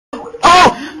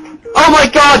Oh my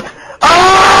god!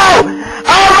 Oh!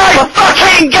 Oh my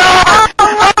fucking god! Oh!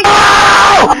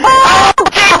 Oh!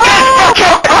 Get this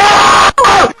fucking...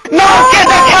 Oh! No! Get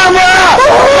the camera!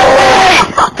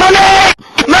 Money!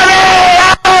 Money!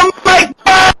 Oh my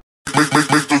god!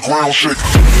 Make the ground shake.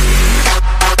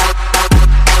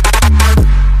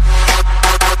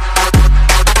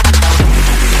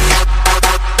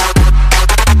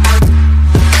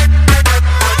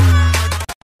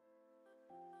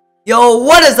 Yo,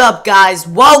 what is up, guys?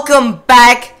 Welcome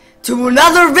back to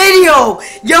another video.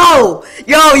 Yo,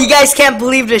 you guys can't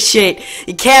believe this shit.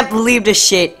 You can't believe this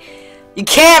shit. You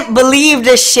can't believe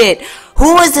this shit.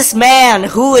 Who is this man?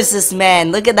 Who is this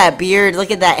man? Look at that beard. Look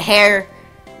at that hair.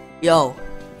 Yo,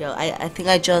 I think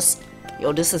I just...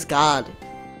 Yo, this is God.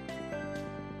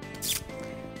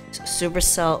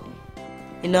 Supercell.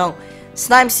 You know,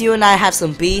 sometimes you and I have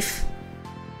some beef.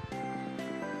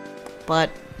 But...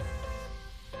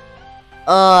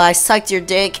 I sucked your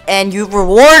dick and you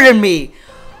rewarded me.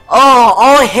 Oh,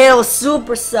 all hail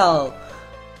Supercell.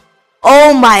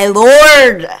 Oh my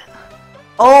lord.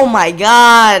 Oh my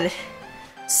god.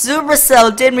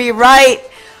 Supercell did me right.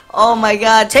 Oh my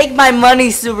god. Take my money,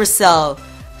 Supercell.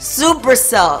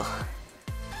 Supercell.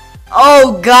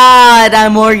 Oh god,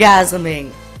 I'm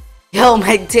orgasming. Yo,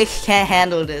 my dick can't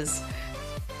handle this.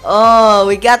 Oh,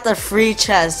 we got the free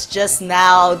chest just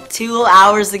now, 2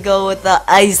 hours ago with the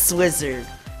Ice Wizard.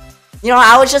 You know,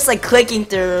 I was just like clicking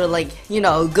through, like, you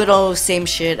know, good old same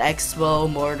shit, Expo,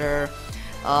 Mortar,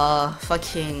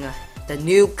 fucking the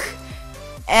nuke,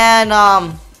 and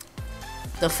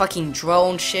the fucking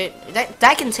drone shit.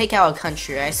 That can take out a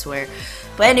country, I swear.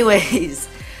 But anyways,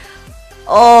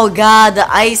 oh god, the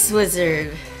Ice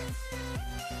Wizard.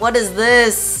 What is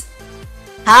this?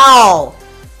 How?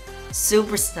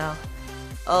 Supercell.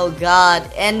 Oh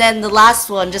god. And then the last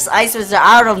one, just Ice Wizard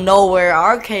out of nowhere,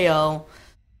 RKO.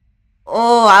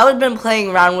 Oh, I would have been playing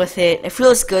around with it. It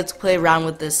feels good to play around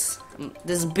with this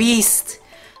beast.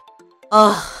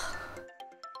 Oh.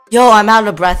 Yo, I'm out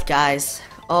of breath, guys.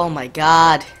 Oh my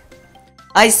god.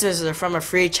 Ice Wizard from a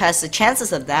free chest. The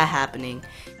chances of that happening.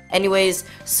 Anyways,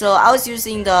 so I was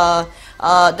using the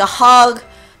Hog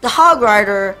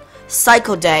Rider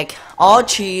Cycle deck, all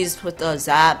cheese with the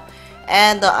Zap,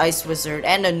 and the Ice Wizard,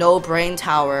 and the No Brain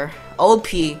Tower, OP,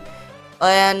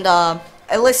 and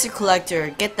Elixir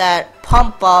Collector, get that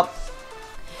pump up.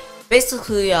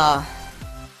 Basically,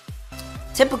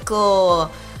 typical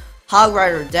Hog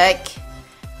Rider deck.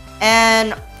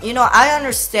 And, you know, I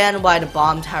understand why the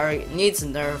Bomb Tower needs a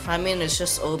nerf. I mean, it's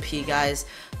just OP, guys.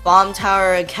 Bomb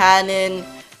Tower, Cannon,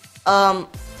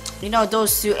 you know,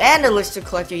 those two, and Elixir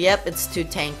Collector, yep, it's too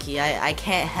tanky. I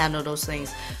can't handle those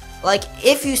things. Like,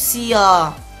 if you see,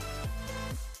 my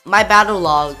battle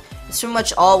log, it's pretty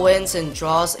much all wins and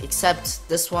draws, except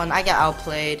this one, I got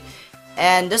outplayed.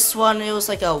 And this one, it was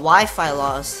like a Wi-Fi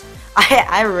loss.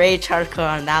 I rage hardcore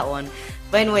on that one.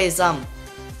 But anyways, I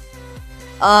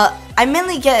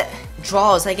mainly get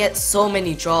draws. I get so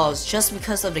many draws just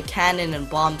because of the cannon and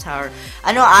bomb tower.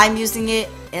 I know I'm using it,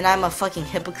 and I'm a fucking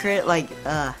hypocrite, like,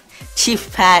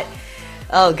 Chief Pat.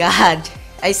 Oh god.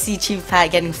 I see Chief Pat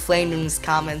getting flamed in his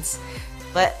comments,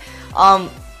 but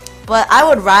I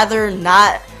would rather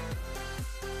not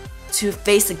to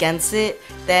face against it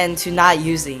than to not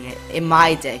using it in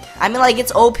my deck. I mean, like,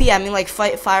 it's OP. I mean, like,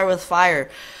 fight fire with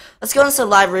fire. Let's go into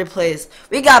live replays.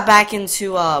 We got back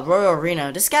into Royal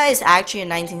Arena. This guy is actually in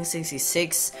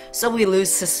 1966, so we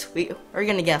lose this. We're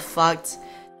gonna get fucked.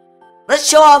 Let's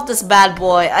show off this bad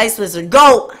boy. Ice Wizard,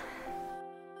 go!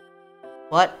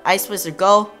 What? Ice Wizard,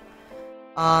 go?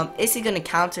 Is he gonna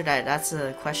counter that? That's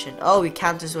the question. Oh, he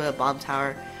counters with a bomb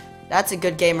tower. That's a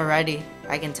good game already,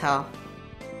 I can tell.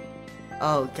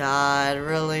 Oh god,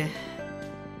 really?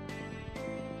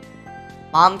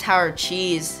 Bomb tower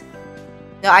cheese.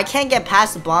 No, I can't get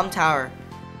past the bomb tower.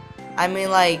 I mean,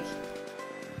 like,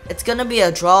 it's gonna be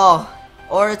a draw,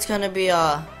 or it's gonna be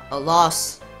a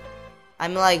loss. I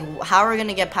mean, like, how are we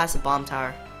gonna get past the bomb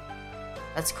tower?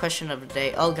 That's the question of the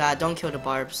day. Oh god, don't kill the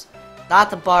barbs. Not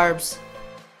the barbs.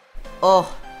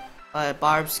 Oh,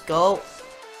 barbs, go.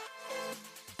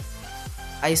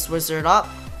 Ice Wizard up.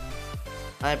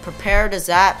 Prepare the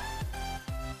Zap.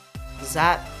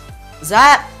 Zap.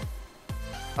 Zap!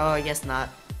 Oh, I guess not.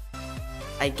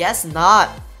 I guess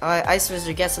not. Alright, Ice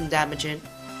Wizard, get some damage in.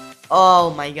 Oh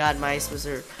my god, my Ice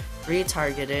Wizard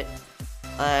retargeted.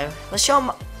 Let's show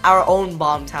him our own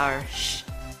bomb tower. Shh.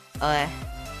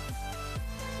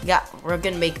 We're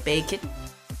gonna make bacon.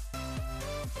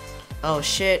 Oh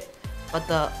shit. But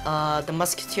the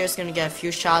Musketeer's gonna get a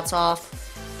few shots off.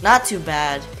 Not too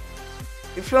bad.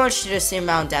 We pretty much do the same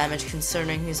amount of damage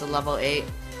considering he's a level 8.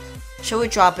 Should we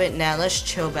drop it? Nah, let's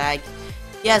chill back.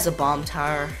 He has a bomb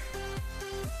tower.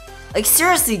 Like,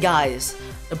 seriously, guys.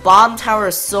 The bomb tower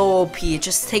is so OP. It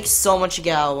just takes so much to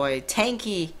get out of the way.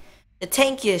 Tanky. The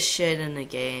tankiest shit in the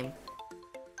game.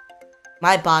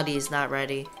 My body is not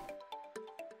ready.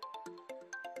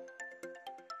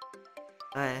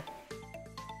 Alright.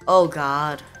 Oh,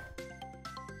 God.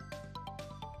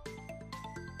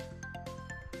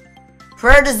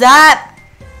 Where does that?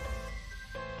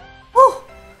 Woo!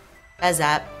 That's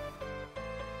that.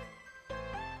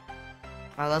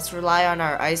 Alright, let's rely on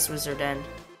our Ice Wizard then.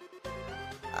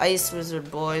 Ice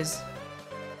Wizard, boys.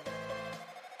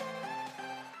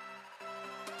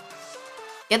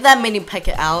 Get that mini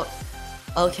P.E.K.K.A out.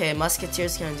 Okay,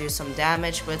 Musketeer's gonna do some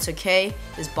damage, but it's okay.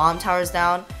 His bomb tower's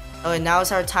down. Oh, and now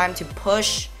is our time to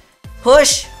push.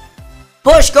 Push!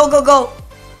 Push! Go, go, go!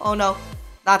 Oh no.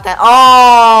 Not that.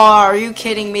 Oh, are you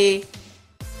kidding me?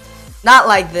 Not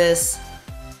like this.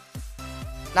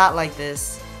 Not like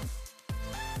this.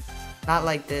 Not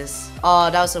like this.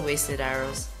 Oh, that was a wasted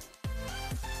arrows.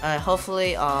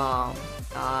 Hopefully, oh,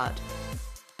 God.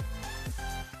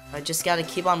 I just gotta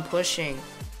keep on pushing.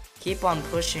 Keep on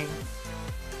pushing.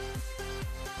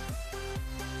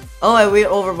 Oh, and we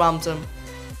overwhelmed him.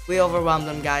 We overwhelmed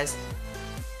him, guys.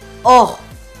 Oh!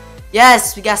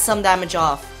 Yes, we got some damage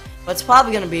off. But it's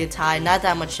probably gonna be a tie. Not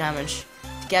that much damage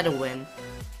to get a win.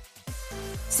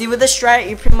 See, with this strat,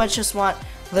 you pretty much just want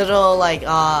little, like,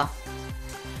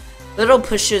 little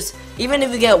pushes. Even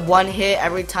if you get one hit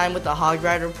every time with the Hog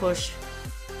Rider push,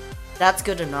 that's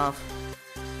good enough.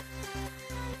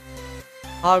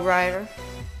 Hog Rider,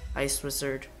 Ice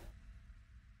Wizard.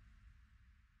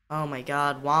 Oh my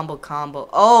God, Wombo combo.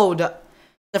 Oh,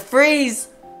 the freeze.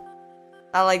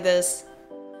 I like this.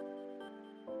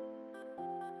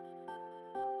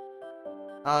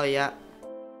 Oh yeah,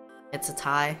 it's a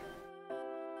tie.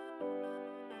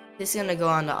 He's gonna go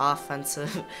on the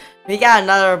offensive. We got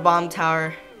another bomb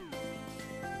tower.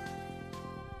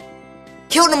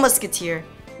 Kill the Musketeer.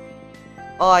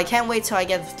 Oh, I can't wait till I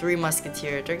get the 3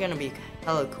 Musketeer. They're gonna be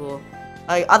hella cool.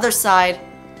 Other side.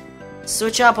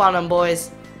 Switch up on them,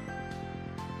 boys.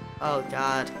 Oh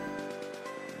God.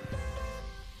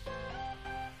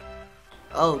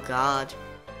 Oh God.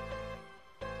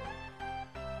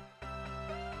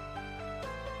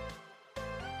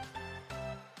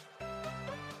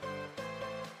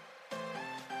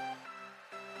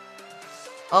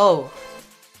 Oh,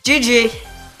 GG.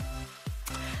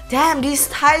 Damn, these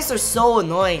ties are so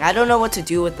annoying. I don't know what to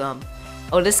do with them.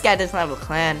 Oh, this guy doesn't have a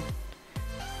clan.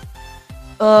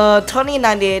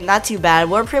 2098, not too bad.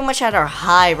 We're pretty much at our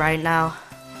high right now.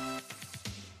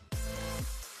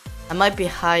 I might be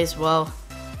high as well.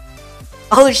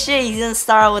 Oh shit, he's gonna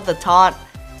start out with a taunt.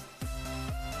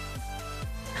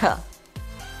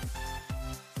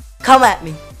 Come at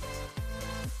me.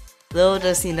 Little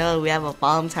does he know we have a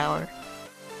bomb tower.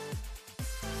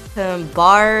 Some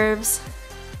barbs.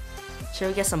 Should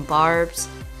we get some barbs?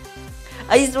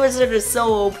 Ice Wizard is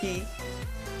so OP.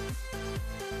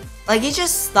 Like, he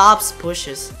just stops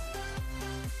pushes.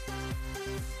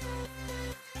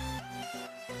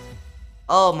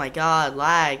 Oh my God,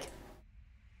 lag.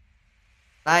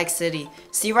 Lag City.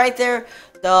 See right there,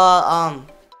 the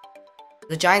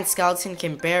giant skeleton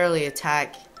can barely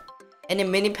attack. And the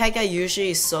mini P.E.K.K.A usually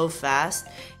is so fast.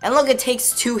 And look, it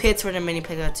takes 2 hits for the mini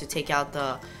P.E.K.K.A to take out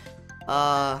the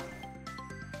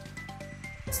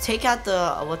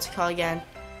what's it called again?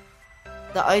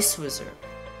 The Ice Wizard.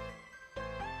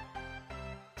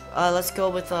 Let's go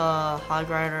with Hog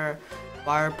Rider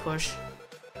Fire Push.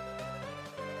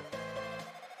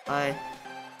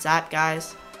 Zap,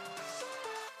 guys.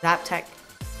 Zap tech.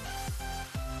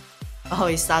 Oh,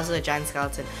 he stops with a giant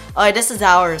skeleton. Oh, this is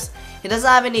ours. He doesn't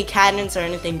have any cannons or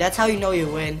anything. That's how you know you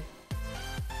win.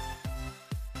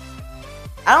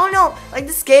 I don't know. Like,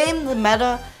 this game, the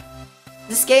meta.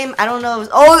 This game, I don't know.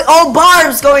 Oh,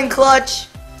 Barb's going clutch.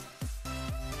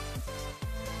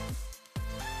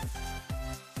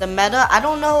 The meta, I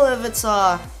don't know if it's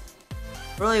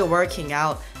really working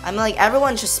out. I mean, like,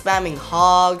 everyone's just spamming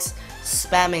hogs,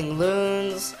 spamming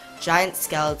loons, giant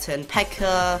skeleton,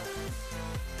 P.E.K.K.A.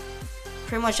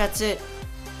 Pretty much that's it.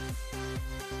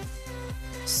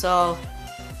 So,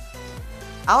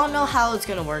 I don't know how it's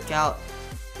gonna work out.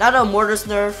 Now that Mortar's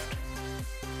nerfed,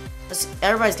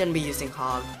 everybody's gonna be using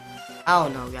hog. I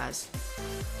don't know, guys.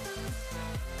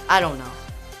 I don't know.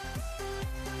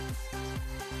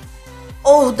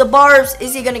 Oh, the barbs!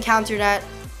 Is he gonna counter that?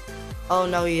 Oh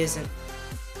no, he isn't.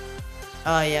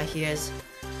 Oh yeah, he is.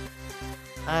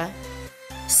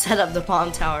 Set up the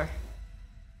bomb tower.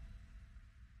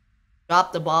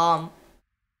 Drop the bomb.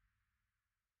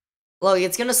 Look,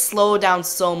 it's gonna slow down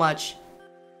so much.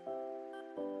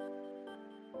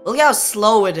 Look how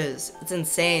slow it is. It's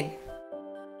insane.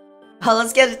 Oh,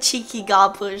 let's get a cheeky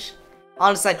god push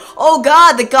on the side. Oh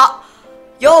god,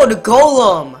 Yo, the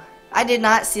golem. I did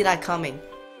not see that coming.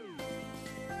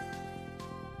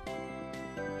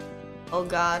 Oh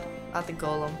god, not the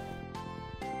golem.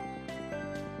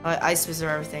 Alright, ice wizard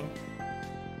everything.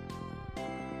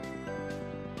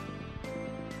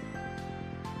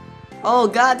 Oh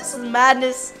god, this is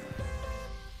madness.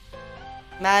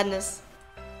 Madness.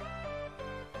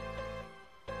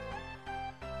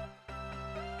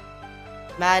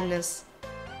 Madness.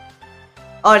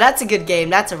 Oh, that's a good game.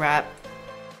 That's a wrap.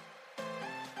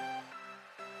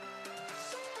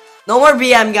 No more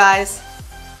BM, guys.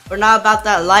 We're not about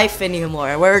that life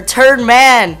anymore. We're a third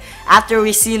man after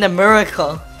we seen the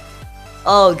miracle.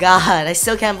 Oh god, I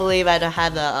still can't believe I don't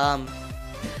have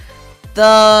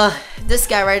this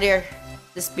guy right here,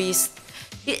 this beast.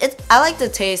 I like the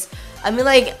taste. I mean,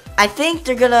 like, I think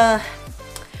they're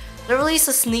release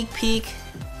a sneak peek.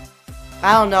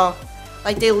 I don't know.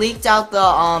 Like, they leaked out the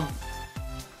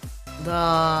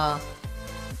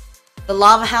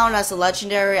lava hound as a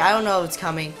legendary. I don't know if it's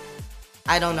coming.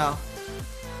 I don't know.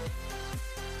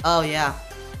 Oh yeah.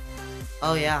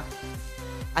 Oh yeah.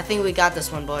 I think we got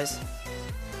this one, boys.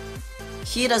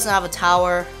 He doesn't have a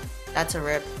tower. That's a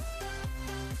rip.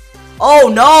 Oh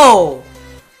no!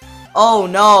 Oh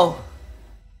no.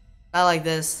 Not like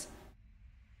this.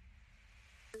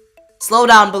 Slow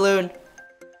down, balloon.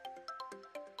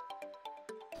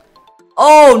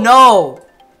 Oh no!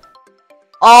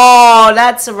 Oh,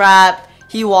 that's a wrap.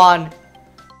 He won.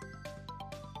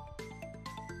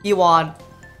 He won.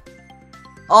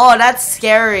 Oh, that's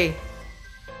scary.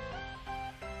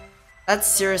 That's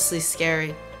seriously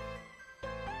scary.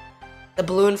 The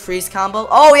balloon freeze combo.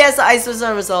 Oh, he has the ice wizard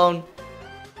of his own.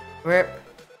 Rip.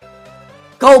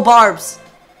 Go, Barbs.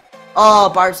 Oh,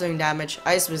 Barbs doing damage.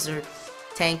 Ice wizard.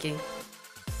 Tanking.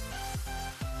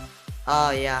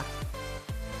 Oh, yeah.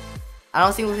 I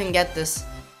don't think we can get this.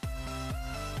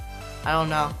 I don't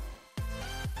know.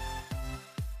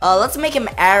 Let's make him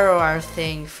arrow our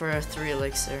thing for a 3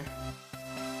 elixir.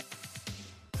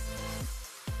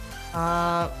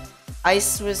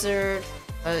 Ice wizard.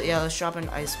 Yeah, let's drop an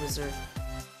ice wizard.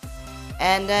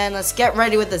 And then let's get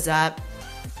ready with the zap.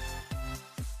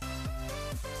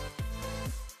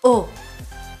 Oh.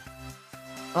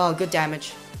 Oh, good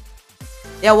damage.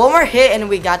 Yeah, one more hit and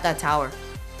we got that tower.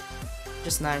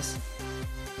 Just nice.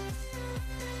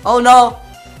 Oh no.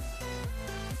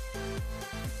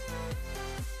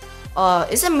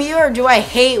 Is it me or do I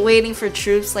hate waiting for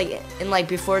troops like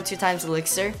before 2 times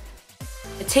elixir?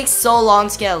 It takes so long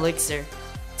to get elixir.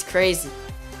 It's crazy.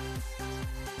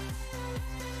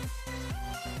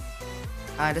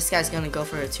 Alright, this guy's gonna go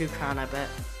for a 2 crown, I bet.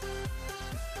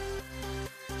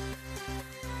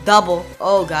 Double.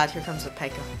 Oh god, here comes the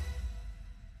P.E.K.K.A.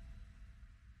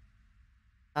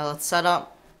 Alright, let's set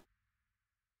up.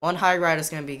 1 high ride is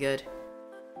gonna be good.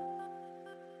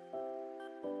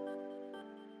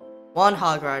 1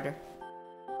 hog rider.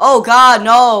 Oh god,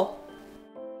 no!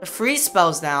 The freeze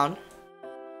spell's down.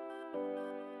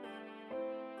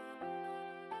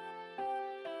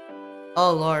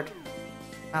 Oh lord.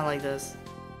 Not like this.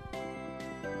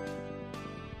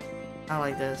 Not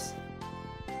like this.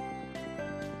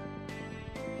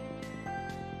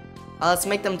 Let's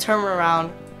make them turn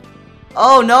around.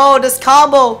 Oh no, this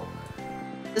combo!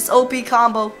 This OP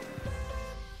combo.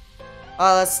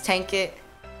 Let's tank it.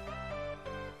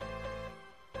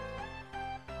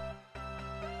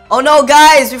 Oh no,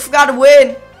 guys, we forgot to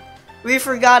win. We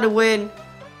forgot to win.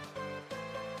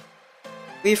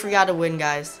 We forgot to win,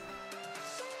 guys.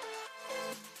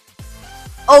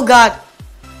 Oh god.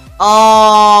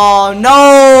 Oh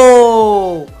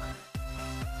no.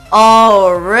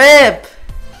 Oh, rip.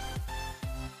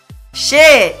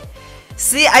 Shit.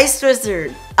 See, Ice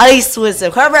Wizard. Ice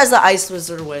Wizard. Whoever has the Ice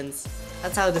Wizard wins.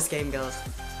 That's how this game goes.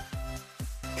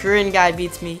 Korean guy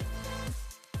beats me.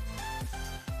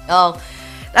 Oh.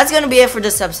 That's gonna be it for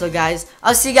this episode, guys.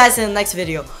 I'll see you guys in the next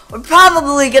video. We're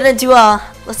probably gonna do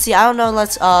let's see, I don't know,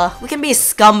 we can be a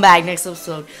scumbag next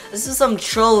episode. Let's do some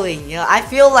trolling, you know. I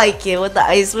feel like it with the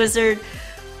Ice Wizard.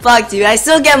 Fuck, dude, I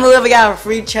still can't believe I got a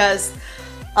free chest.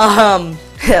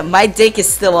 My dick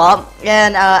is still up.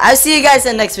 And I'll see you guys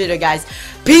in the next video, guys.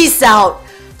 Peace out.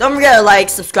 Don't forget to like,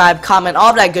 subscribe, comment,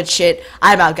 all that good shit.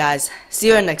 I'm out, guys. See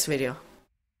you in the next video.